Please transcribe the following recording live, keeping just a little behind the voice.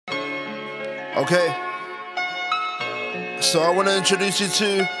Okay, so I want to introduce you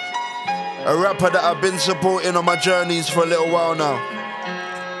to a rapper that I've been supporting on my journeys for a little while now.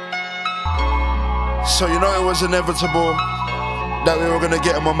 So you know it was inevitable that we were going to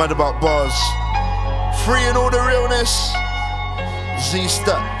get him on Mad About Bars. Free in all the realness,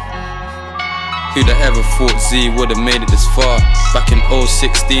 Z-Stat. Who'd have ever thought Z would've made it this far? Back in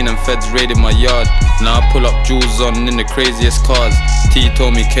 016 and feds raided my yard. Now I pull up jewels on in the craziest cars. T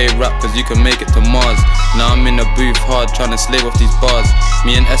told me K-rap cause you can make it to Mars. Now I'm in the booth hard trying to slave off these bars.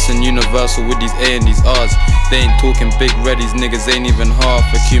 Me and S and Universal with these A and these R's. They ain't talking big red, these niggas ain't even half.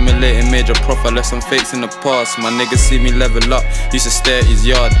 Accumulating major profit, left some fakes in the past. My niggas see me level up, used to stare at his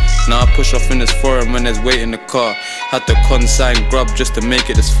yard. Now I push off in this foreign when there's weight in the car. Had to consign grub just to make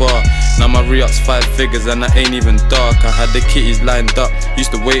it this far. Now my re-up's 5 figures and I ain't even dark. I had the kitties lined up,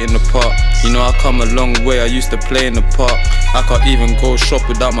 used to wait in the park. You know I come a long way, I used to play in the park. I can't even go shop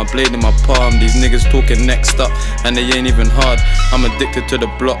without my blade in my palm. These niggas talking next up and they ain't even hard. I'm addicted to the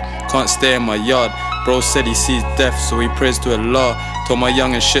block, can't stay in my yard. Bro said he sees death so he prays to Allah. Told my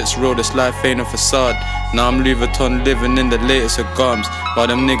young and shits real, this life ain't a facade. Now I'm Louis Vuitton living in the latest of garms. While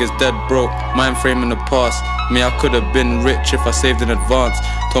them niggas dead broke, mind frame in the past. Me I could've been rich if I saved in advance.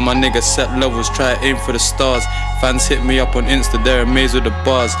 Told my niggas set levels, try to aim for the stars. Fans hit me up on Insta, they're amazed with the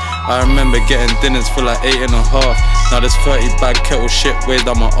bars. I remember getting dinners for like 8.5. Now this 30 bag kettle shit weighs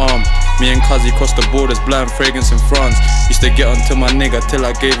down my arm. Me and Cuzzy crossed the borders, blind fragrance in France. Used to get onto my nigga till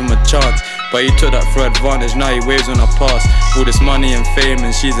I gave him a chance. But he took that for advantage, now he waves when I pass. All this money and fame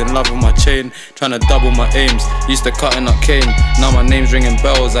and she's in love with my chain. Trying to double my aims, used to cutting up cane. Now my name's ringing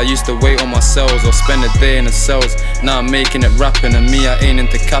bells, I used to wait on my cells or spend a day in the cells. Now I'm making it rapping and me I ain't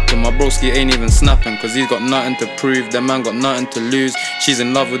into capping. My broski ain't even snapping cause he's got nothing to prove. That man got nothing to lose, she's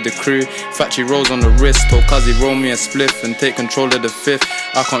in love with the crew. Factory rolls on the wrist, told Cuzzy roll me a spliff and take control of the fifth.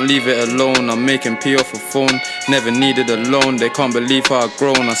 I can't leave it alone, I'm making P off a phone. Never needed a loan, they can't believe how I've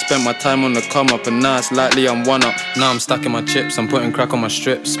grown. I spent my time on the come up and now it's likely I'm one up. Now I'm stacking my chips, I'm putting crack on my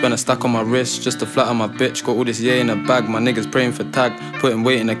strips. Spent a stack on my wrist just to flatter my bitch. Got all this yay in a bag, my niggas praying for tag. Putting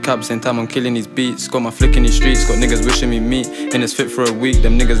weight in the cab, same time I'm killing these beats. Got my flick in these streets, got niggas wishing me meat. In this fit for a week,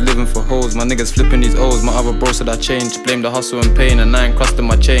 them niggas living for hoes. My niggas flipping these O's, my other bro said I changed. Blame the hustle and pain and I ain't crusted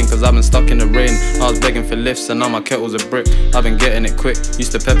my chain cause I've been stuck in the rain. I was begging for lifts and now my kettle's a brick. I've been getting it quick,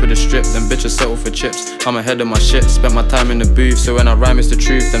 used to pepper the strip. Them bitches settle for chips, I'm ahead of my shit. Spent my time in the booth, so when I rhyme it's the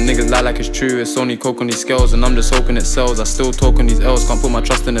truth. Them niggas lie like it's true, it's only coke on these scales and I'm just hoping it sells. I still talk on these L's, can't put my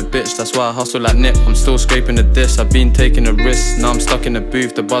trust in a bitch. That's why I hustle like Nip, I'm still scraping the dish. I've been taking a risk, now I'm stuck in the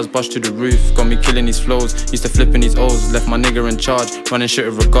booth. The buzz bust to the roof, got me killing these flows. Used to flipping these O's, left my nigga in charge. Running shit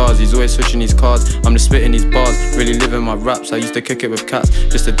with regards, he's always switching these cars. I'm just spitting these bars, really living my raps. I used to kick it with cats,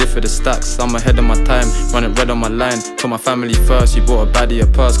 just to differ the stacks. I'm ahead of my time, running red on my line. Put my family first, you bought a baddie a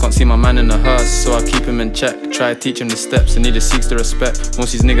purse. Can't see my man in the hearse, so I keep him in check. Try to teach him the steps and he just seeks the respect.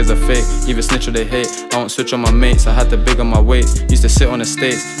 Most these niggas are fake, either snitch or they hate. I won't switch on my mates, I had to big on my weights. Used to sit on the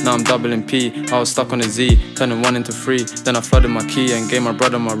States, now I'm doubling P. I was stuck on a Z, turning 1 into 3. Then I flooded my key and gave my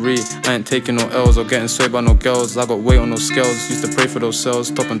brother my re. I ain't taking no L's or getting swayed by no girls. I got weight on those scales, used to pray for those cells.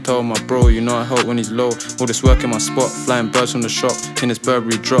 Top and toe my bro, you know I help when he's low. All this work in my spot, flying birds from the shop. In this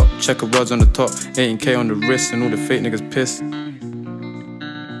Burberry drop, checker words on the top. 18K on the wrist and all the fake niggas pissed.